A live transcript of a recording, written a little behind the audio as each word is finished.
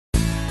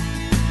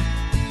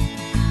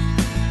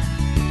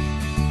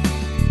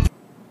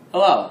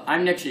Hello,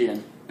 I'm Nick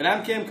Sheehan. And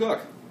I'm Cam Cook.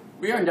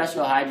 We are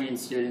industrial hygiene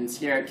students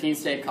here at Keene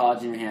State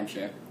College in New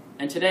Hampshire.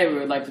 And today we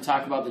would like to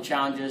talk about the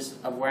challenges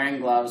of wearing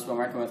gloves when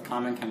working with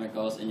common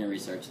chemicals in your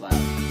research lab.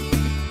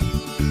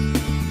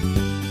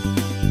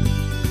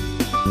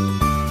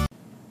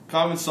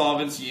 Common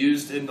solvents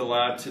used in the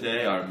lab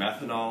today are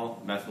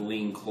methanol,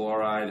 methylene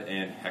chloride,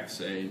 and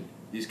hexane.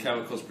 These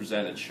chemicals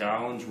present a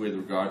challenge with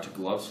regard to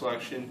glove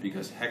selection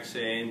because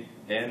hexane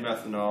and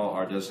methanol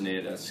are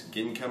designated as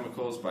skin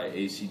chemicals by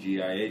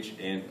ACGIH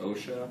and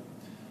OSHA.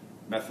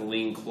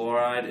 Methylene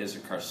chloride is a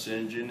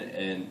carcinogen,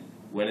 and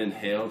when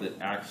inhaled it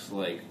acts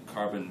like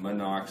carbon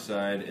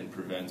monoxide and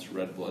prevents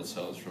red blood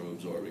cells from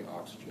absorbing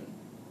oxygen.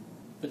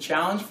 The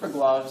challenge for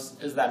gloves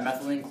is that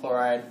methylene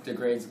chloride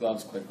degrades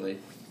gloves quickly.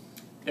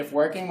 If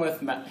working with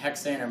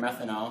hexane or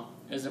methanol,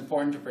 it is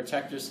important to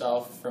protect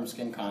yourself from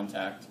skin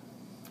contact.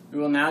 We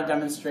will now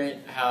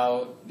demonstrate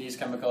how these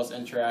chemicals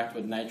interact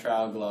with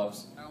nitrile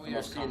gloves. Now we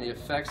are seeing the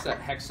effects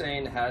that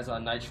hexane has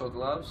on nitrile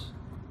gloves.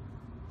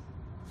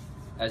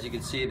 As you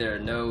can see, there are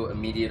no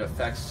immediate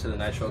effects to the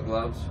nitrile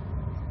gloves.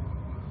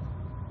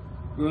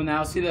 We will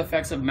now see the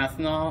effects of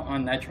methanol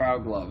on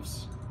nitrile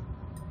gloves.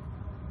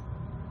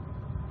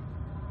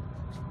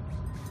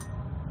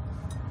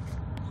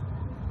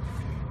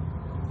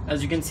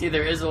 As you can see,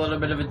 there is a little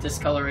bit of a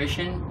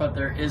discoloration, but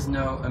there is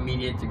no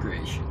immediate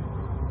degradation.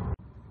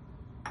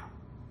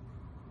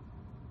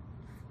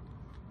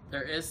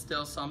 There is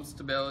still some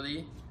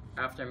stability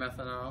after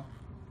methanol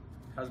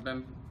has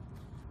been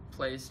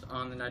placed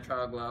on the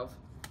nitrile glove.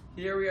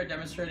 Here we are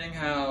demonstrating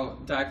how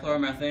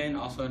dichloromethane,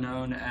 also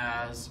known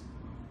as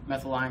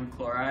methylene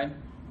chloride,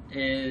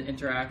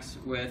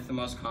 interacts with the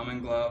most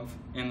common glove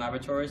in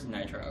laboratories,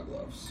 nitrile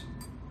gloves.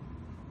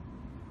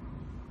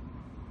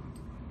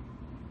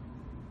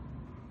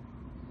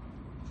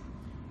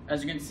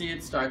 As you can see,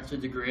 it starts to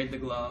degrade the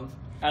glove.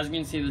 As you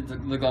can see, the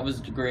glove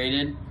is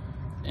degraded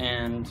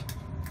and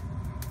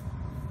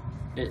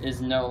it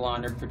is no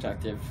longer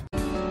protective.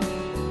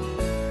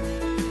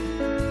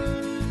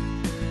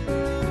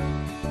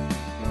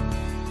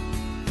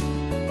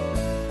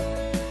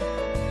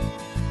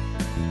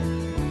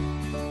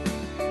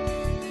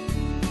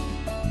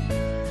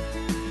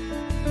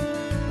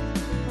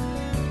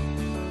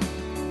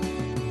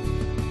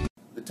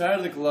 The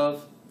tighter the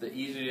glove, the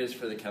easier it is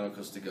for the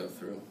chemicals to go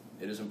through.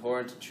 It is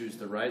important to choose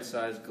the right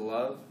size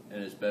glove,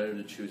 and it is better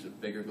to choose a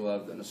bigger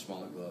glove than a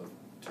smaller glove.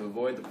 To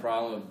avoid the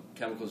problem of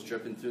chemicals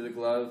dripping through the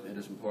glove, it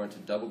is important to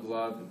double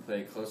glove and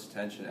pay close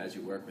attention as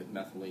you work with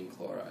methylene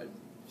chloride.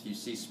 If you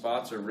see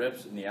spots or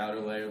rips in the outer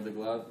layer of the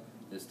glove,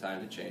 it is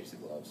time to change the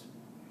gloves.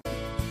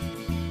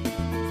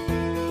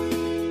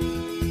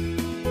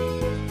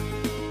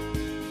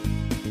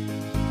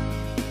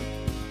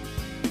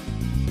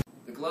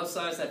 The glove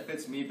size that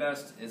fits me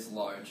best is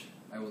large.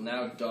 I will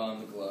now don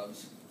the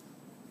gloves.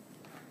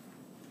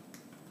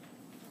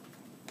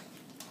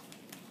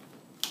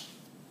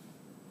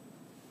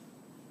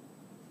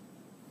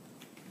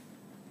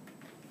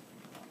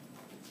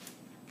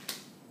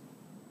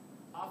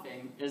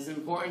 It is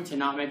important to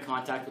not make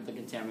contact with the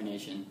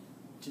contamination.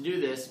 To do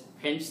this,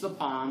 pinch the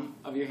palm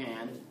of your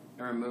hand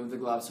and remove the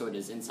glove so it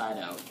is inside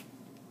out.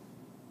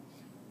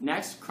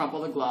 Next,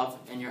 crumple the glove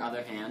in your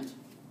other hand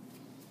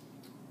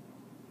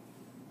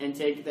and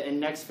take the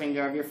index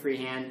finger of your free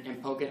hand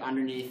and poke it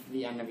underneath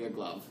the end of your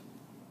glove.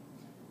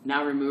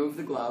 Now remove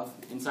the glove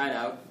inside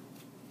out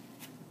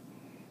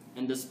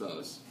and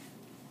dispose.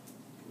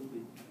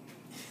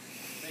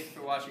 Thanks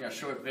for watching our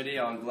short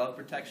video on glove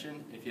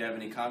protection. If you have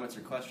any comments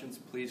or questions,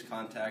 please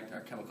contact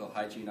our chemical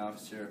hygiene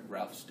officer,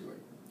 Ralph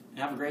Stewart. And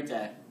have a great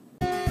day.